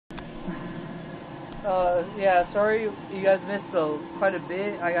Yeah, sorry you guys missed quite a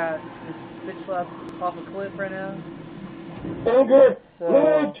bit. I got this bitch slapped off a cliff right now. Anger! So,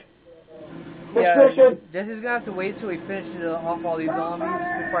 Rage! yeah, Frustration! Jesse's gonna have to wait till we finish off all these zombies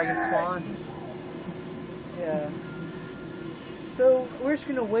before I can spawn. Yeah. So, we're just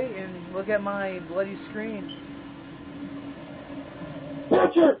gonna wait and look at my bloody screen.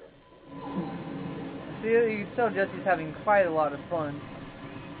 Butcher! See, you can tell Jesse's having quite a lot of fun.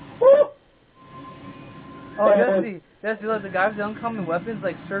 Woo! Oh, Jesse, look, the guy with the uncommon weapon's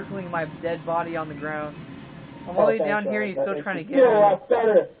like circling my dead body on the ground. I'm all the way down here and he's still trying to get me. Feel a lot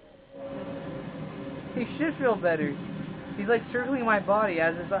better. He should feel better. He's like circling my body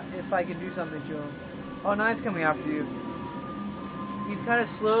as if I could do something to him. Oh, now he's coming after you. He's kind of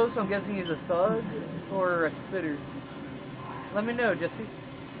slow, so I'm guessing he's a thug or a spitter. Let me know, Jesse.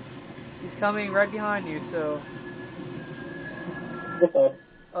 He's coming right behind you, so... What's up?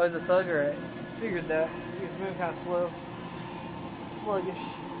 Oh, he's a thug, alright. Figured that. He's moving kind of slow. Sluggish.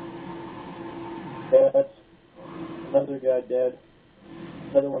 Yeah, that's another guy dead.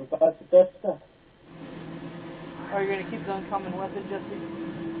 Another one fights the death stuff. Are you going to keep the uncommon weapon,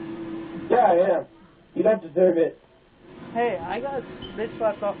 Jesse? Yeah, I am. You don't deserve it. Hey, I got bitch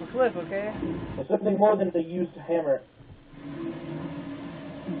slapped off a cliff, okay? It's something more than the used hammer.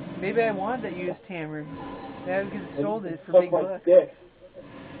 Maybe I wanted that used hammer. Maybe we could have sold it for Suck big my bucks. dick.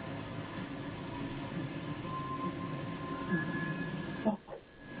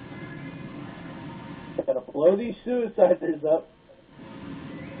 Gotta blow these suiciders up.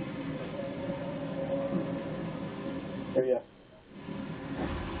 There you go.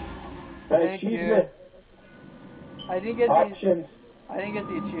 Thank Achievement. you. I didn't get Options. I didn't get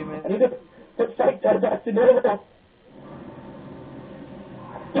the achievement. I need to put sight down back to normal.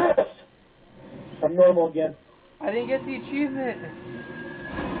 Yes! I'm normal again. I didn't get the achievement.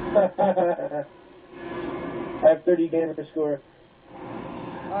 I have 30 gamer score.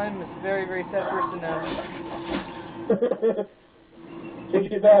 I'm a very, very sad person now.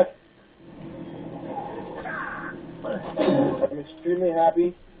 Take it back. I'm extremely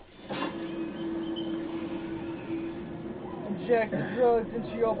happy. Inject the drugs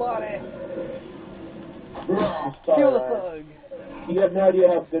into your body. I'm sorry, Kill the Ryan. thug. You have no idea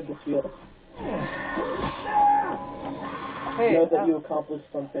how good this feels. Hey, You know that you accomplished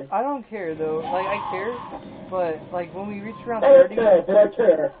something. I don't care though. Like, I care, but like when we reach around I don't 30, care, but I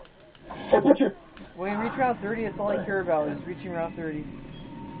care. Hey, Butcher! when we reach around 30, that's all I care about is reaching around 30.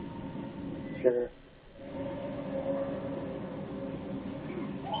 Sure.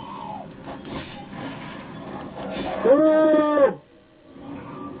 Boom!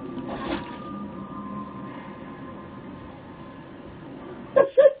 Oh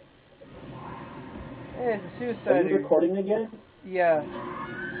shit! Hey, it's a Are suicide. you recording again? Yeah.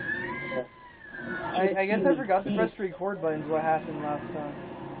 Yeah. I guess I forgot to press the record buttons. What happened last time?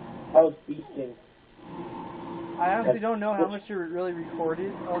 I was beasting. I honestly don't know how much you really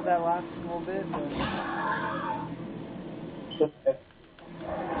recorded of that last little bit, but... Okay.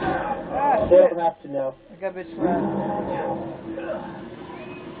 Ah, They shit! don't have to know. I got bitch slapped.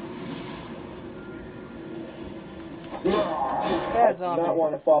 Bad I do not zombie.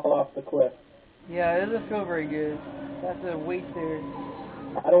 want to fall off the cliff. Yeah, it doesn't feel very good. That's a weight there.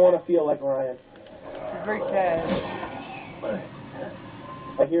 I don't want to feel like Ryan. It's very sad.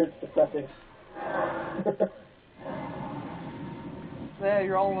 I hear it's depressing. Yeah,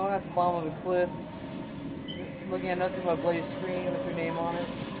 you're all alone at the bottom of the cliff, looking at nothing but a bloody screen with your name on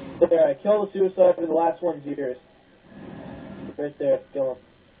it. There, I killed the suicide for the last one's ears. Right there, kill him.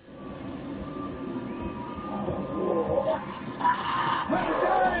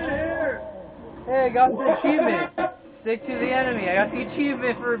 Hey, I got the achievement! Stick to the enemy. I got the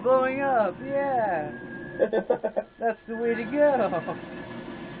achievement for blowing up. Yeah! That's the way to go.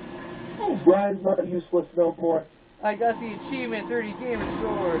 Ryan's not useless no more. I got the achievement 30 gamer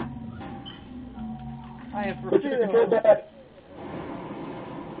score. I am Put your controls fulfilled. back.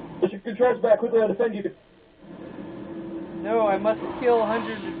 Put your controls back. Quickly, I'll defend you. No, I must kill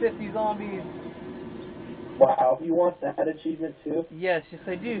 150 zombies. Wow, you want that achievement too? Yes, yes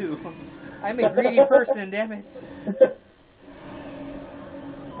I do. I'm a greedy person, damn it.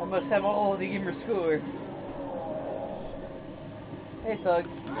 I must have all of the gamer score. Hey thug,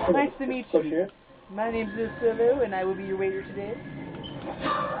 nice to meet you. Sure. My name's Solo, and I will be your waiter today.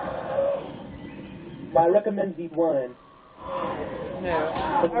 I recommend the one.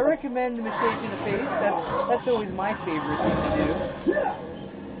 No, I recommend the mistake in the face. That's always my favorite thing to do.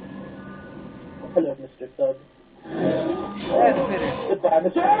 Hello, Mr. Thug. That's bitter. Goodbye,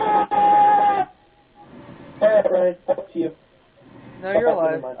 Mr. Alright, Ryan, up to you. No, you're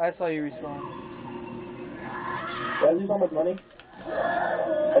alive. I saw you respawn. Did I lose all my money?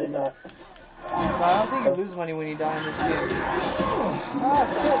 I did not. But I don't think you lose money when you die in this game. Ah,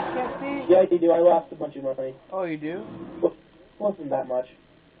 shit, can't see. Yeah, you do. I lost a bunch of money. Oh, you do? Wasn't that much.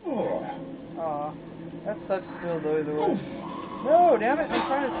 Aw, that sucks still though, either way. No, damn it, I'm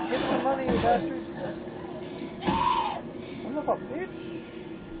trying to get some money, you bastard. I'm not a bitch.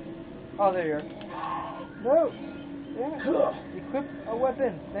 Oh, there you are. No! Damn it. Equip a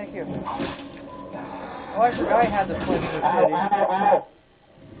weapon. Thank you. Oh, I forgot I had the flaming machete. Ow.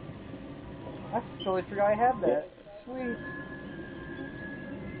 I totally forgot I had that. Sweet.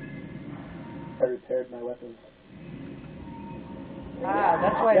 I repaired my weapons. Ah,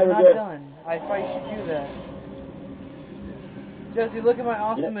 that's why Yeah, it's we're not good. done. I thought you should do that. Jesse, look at my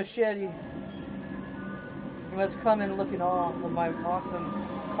awesome machete. You must come and look in awe of my awesome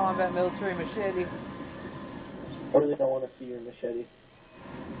combat military machete. I really don't want to see your machete.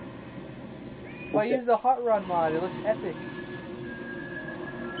 Oh, I used the hot rod mod. It looks epic.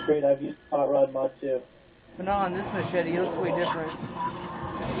 Great, I've used hot rod mod too. But not on this machete. It looks way different.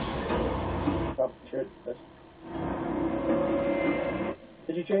 Oh, sure it does.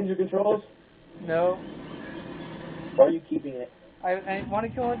 Did you change your controls? No. Why are you keeping it? I want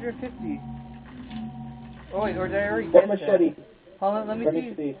to kill 150. Oh wait, or did I already What get machete? that? Hold on, let me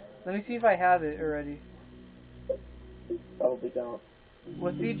see. Let me see if I have it already. Probably don't.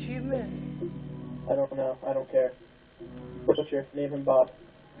 What's the achievement? I don't know. I don't care. Butcher, name him Bob.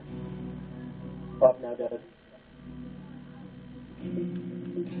 Bob now dead.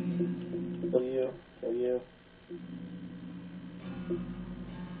 Kill you. Kill you.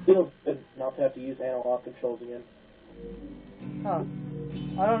 Feels good not to have to use analog controls again. Huh.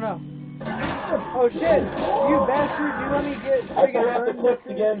 I don't know. Oh shit! You bastard! You let me get I friggin' forgot the burned. clips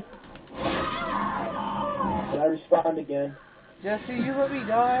again. And I respawned again. Jesse, you let me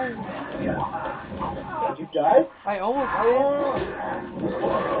die. Did you die? I almost did.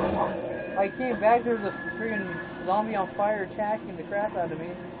 I came back, there was a friggin' zombie on fire attacking the crap out of me.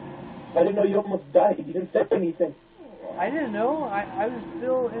 I didn't know you almost died. You didn't say anything. I didn't know. I was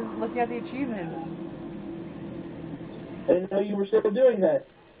still looking at the achievements. I didn't know you were still doing that.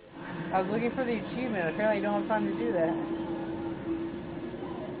 I was looking for the achievement. Apparently I don't have time to do that.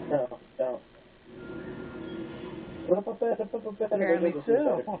 No, don't. Apparently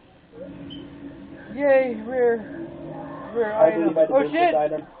so. Yay, rare I item. believe I Oh deserve shit! this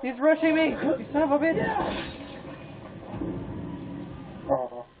item. He's rushing me! You son of a bitch!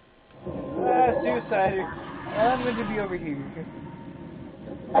 Aw. Suicider. I'm going to be over here.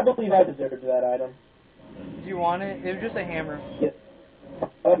 I believe I deserved that item. Do you want it? It was just a hammer. Yes.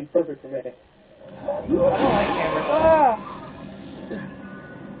 That'd be perfect for me. I don't like hammers. Ah!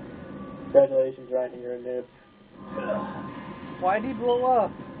 Congratulations, Ryan, you're a noob. Why'd he blow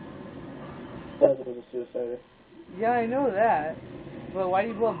up? Because it was a suicider. Yeah, I know that. But why'd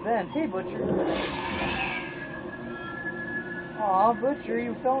he blow up then? Hey, Butcher. Aw, Butcher,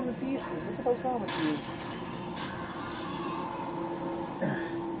 you fell into pieces. What the hell's wrong with you?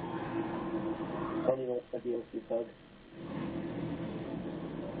 I don't even want to deal with you, Pug.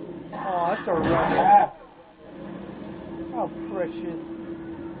 Aw, that's a rubber. Ah! How precious.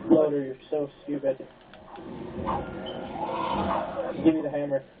 Loader, you're so stupid. Give me the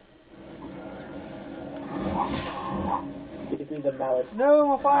hammer. Give me the mallet. No,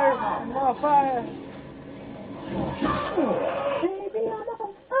 I'm on fire! I'm on fire! Baby, I'm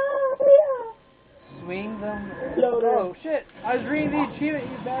on fire! Swing them. Loader. Oh, shit! I was reading the achievement,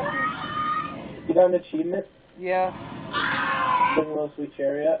 you bastard! You got an achievement? Yeah. Bring a little sweet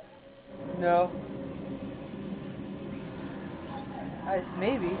chariot. No.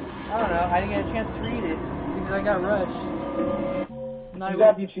 Maybe. I don't know. I didn't get a chance to read it because I got rushed. You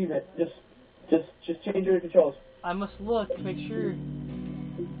got the achievement. Just change your controls. I must look to make sure.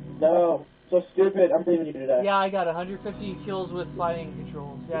 No. So stupid. I'm leaving you to die. Yeah, I got 150 kills with fighting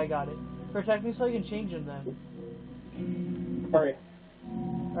controls. Yeah, I got it. Protect me so I can change them then. Hurry.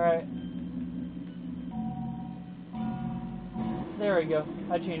 Alright. There we go.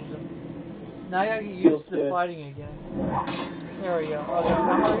 I changed them. Now I gotta get used to fighting again. There we go. Okay,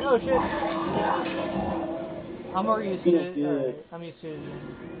 I'm already, oh shit! I'm already used to it. Alright, I'm used to it again.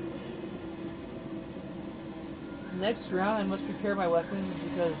 Next round I must repair my weapons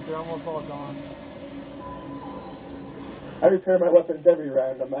because they're almost all gone. I repair my weapons every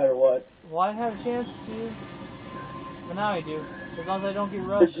round, no matter what. Well, I have a chance to. But now I do. As long as I don't get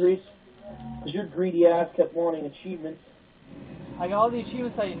rushed. Because your greedy ass kept wanting achievements. I got all the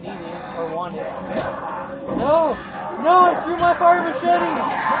achievements I needed, or wanted. No! No, I threw my fire machete!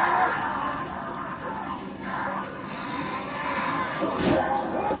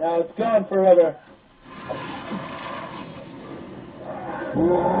 Now it's gone forever.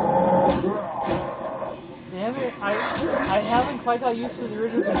 Damn it! I haven't quite got used to the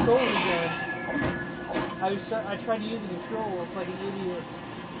original controls again. I tried to use the controls like an idiot.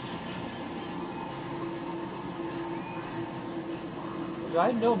 Do I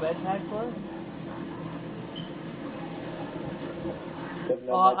have no med packs left?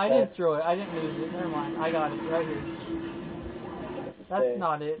 Oh, I didn't throw it. I didn't lose it. Never mind. I got it right here. That's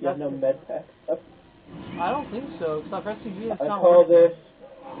not it. You have no med packs left? I don't think so. Because I'm pressing V. It's I not call working.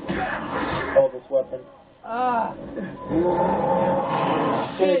 this weapon. Ah!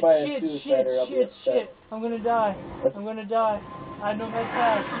 Shit! I'm gonna die. I'm gonna die. I have no med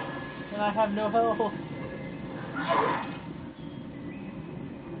packs. And I have no health.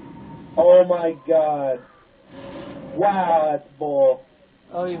 Oh my god. Wow, that's bull.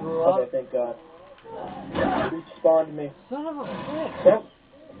 Oh, you blew up? Okay, thank god. Respawned me. Son of a bitch. Oh.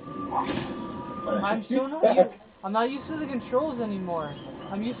 I'm not used to the controls anymore.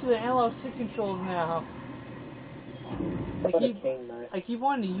 I'm used to the analog stick controls now. I keep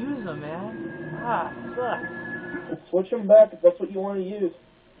wanting to use them, man. Ah, it sucks. Switch them back if that's what you want to use.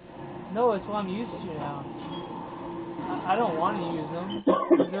 No, it's what I'm used to now. I don't want to use them.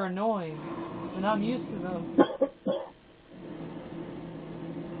 They're annoying. And I'm used to them.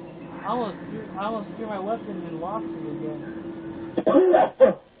 I almost threw my weapon and lost it again.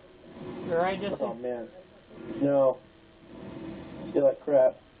 You're right, Jesse? Oh, man. No. Feel like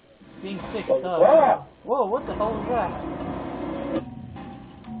crap. Being sick sucks. Ah! Whoa, what the hell was that?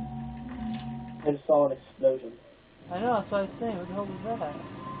 I just saw an explosion. I know, that's what I was saying. What the hell was that?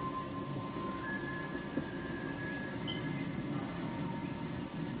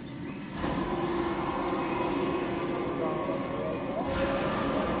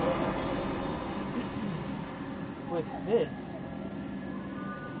 What's this?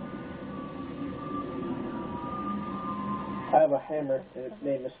 I have a hammer, and its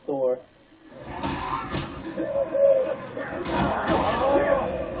name is Thor.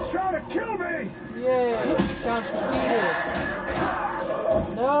 Trying to kill me! Yay! Challenge completed!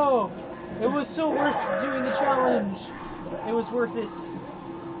 No! It was so worth doing the challenge! It was worth it.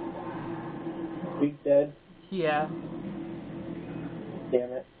 Beat dead? Yeah.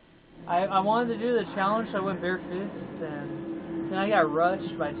 Damn it. I wanted to do the challenge, so I went bare fist, and then I got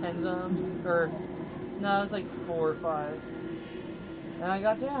rushed by 10 zones, or, no, it was like 4 or 5. And I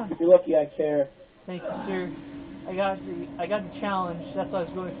got down. You're lucky I care. Thank you, sir. I got the challenge, that's what I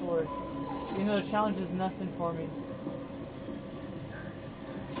was going for. Even though the challenge is nothing for me.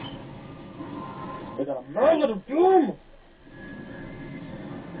 They got a magnet of doom!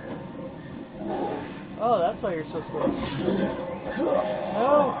 Oh, that's why you're so slow.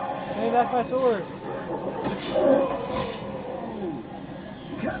 No! Give me back my sword!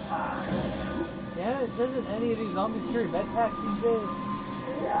 Damn it, doesn't any of these zombies carry med packs these days?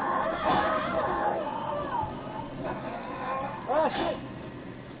 Ah, shit!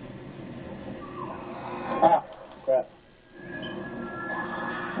 Ah, crap.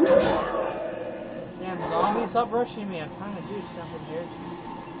 Damn zombies, stop rushing me. I'm trying to do something here.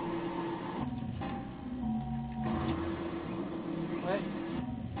 Wait.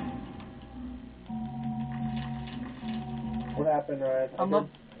 What happened, Ryan?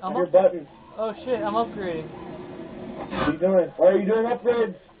 I'm your buttons. Oh shit, I'm upgrading. What are you doing? Why are you doing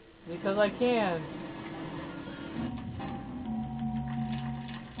upgrades? Because I can.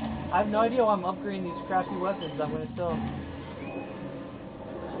 I have no idea why I'm upgrading these crappy weapons. I'm gonna sell them.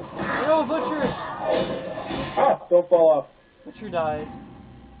 No, Butcher! Ah, don't fall off. Butcher died.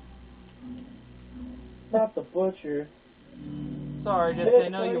 Not the Butcher. Sorry, just I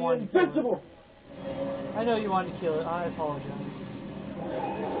know you wanted to kill it. I know you wanted to kill it. I apologize.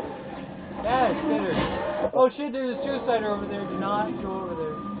 Yeah, it's bitter. Oh shit, there's a suicider over there. Do not go over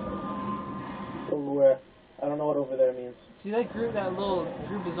there. Over where? I don't know what over there means. See that group, that little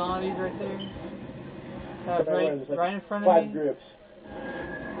group of zombies right there? Right in front of me? 5 groups.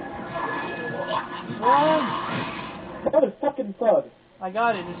 Run! Motherfucking thug. I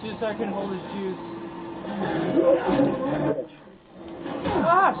got it. The suicide couldn't hold his juice.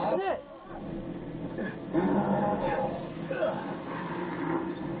 Ah, shit!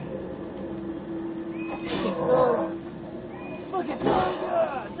 Fucking thug! Fucking thug!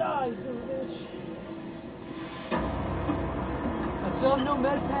 Ah, die, you little bitch! I still have no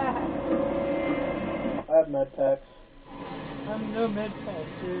med packs. I have med packs. I have no med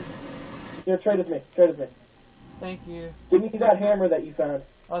packs, dude. Here, trade with me. Trade with me. Thank you. Give me that hammer that you found.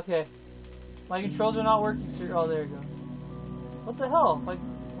 Okay. My controls are not working, sir. Oh, there you go. What the hell? Like,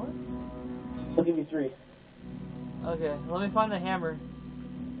 what? I'll give you 3. Okay, let me find the hammer.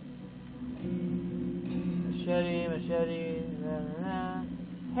 Machete.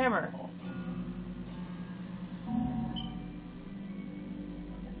 Hammer.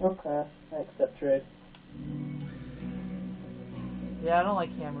 Okay, I accept trade. Yeah, I don't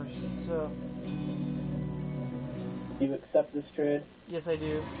like hammers, so... Do you accept this trade? Yes, I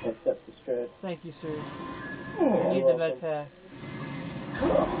do. I accept this trade. Thank you, sir. You're I need the med pack.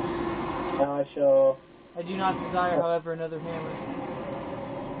 Now I shall... I do not desire, however, another hammer.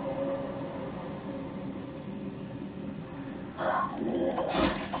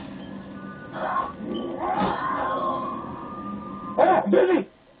 Ah, I'm busy!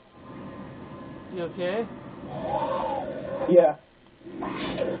 You okay? Yeah.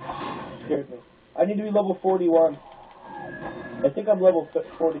 Scared me. I need to be level 41. I think I'm level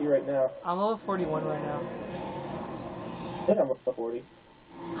 40 right now. I'm level 41 right now. I think I'm level 40.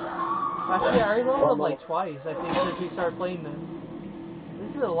 Actually, I already leveled up like twice, I think, since we started playing this.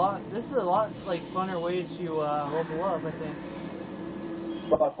 This is a lot like funner ways to level up, I think.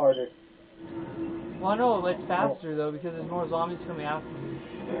 A lot harder. Well, no, it's faster though because there's more zombies coming after you.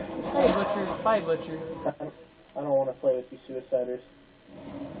 Hey, Butcher. Bye, Butcher. I don't want to play with you suiciders.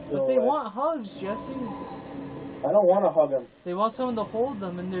 But they want hugs, Jesse. I don't want to hug them. They want someone to hold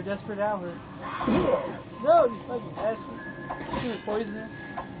them in their desperate hour. No, you fucking bastard. She was poisonous.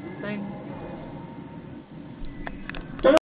 Thing.